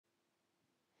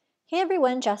Hey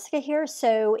everyone, Jessica here.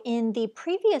 So in the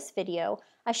previous video,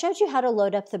 I showed you how to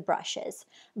load up the brushes,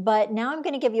 but now I'm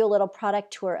going to give you a little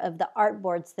product tour of the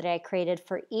artboards that I created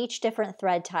for each different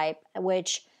thread type,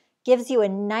 which gives you a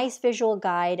nice visual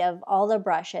guide of all the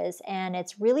brushes, and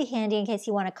it's really handy in case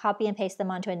you want to copy and paste them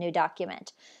onto a new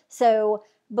document. So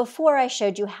before I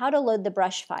showed you how to load the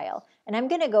brush file, and I'm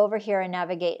going to go over here and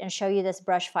navigate and show you this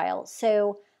brush file.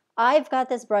 So I've got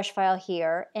this brush file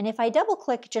here, and if I double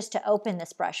click just to open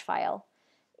this brush file,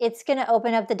 it's going to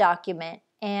open up the document,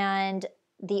 and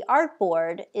the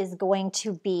artboard is going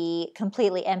to be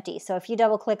completely empty. So if you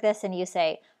double click this and you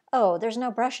say, oh, there's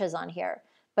no brushes on here.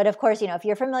 But of course, if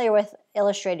you're familiar with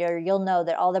Illustrator, you'll know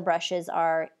that all the brushes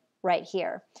are right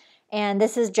here. And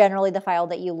this is generally the file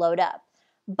that you load up.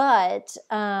 But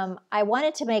I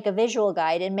wanted to make a visual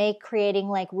guide and make creating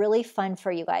like really fun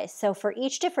for you guys. So for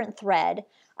each different thread,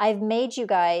 I've made you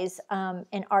guys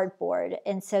an artboard,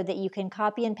 and so that you can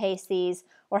copy and paste these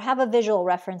or have a visual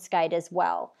reference guide as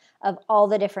well of all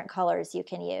the different colors you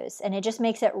can use. And it just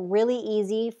makes it really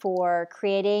easy for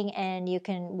creating, and you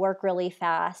can work really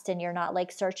fast, and you're not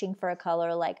like searching for a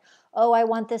color like, oh, I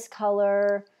want this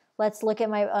color. Let's look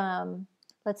at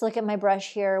my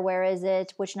brush here. Where is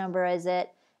it? Which number is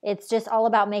it? It's just all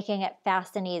about making it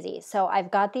fast and easy. So I've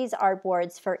got these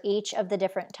artboards for each of the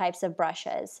different types of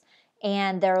brushes,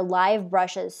 and they're live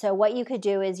brushes. So what you could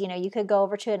do is, you could go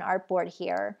over to an artboard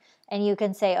here and you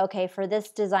can say, okay, for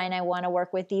this design, I want to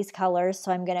work with these colors.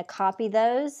 So I'm going to copy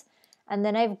those. And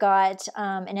then I've got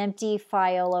an empty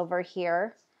file over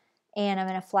here, and I'm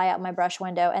going to fly out my brush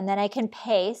window, and then I can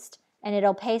paste, and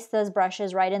it'll paste those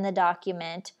brushes right in the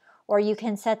document. Or you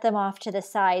can set them off to the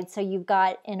side, so you've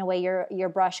got, in a way, your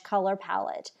brush color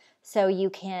palette. So you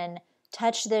can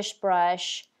touch this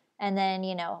brush and then,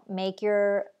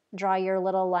 draw your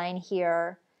little line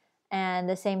here. And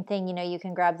the same thing, you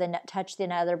can touch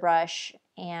the other brush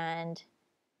and,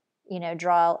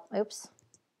 draw, oops,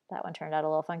 that one turned out a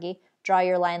little funky. Draw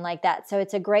your line like that. So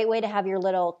it's a great way to have your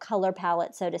little color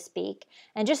palette, so to speak,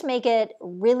 and just make it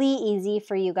really easy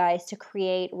for you guys to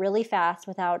create really fast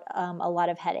without a lot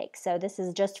of headaches. So this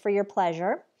is just for your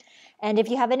pleasure. And if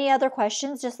you have any other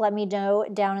questions, just let me know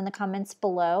down in the comments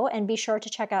below, and be sure to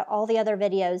check out all the other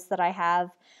videos that I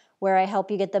have where I help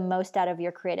you get the most out of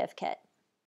your creative kit.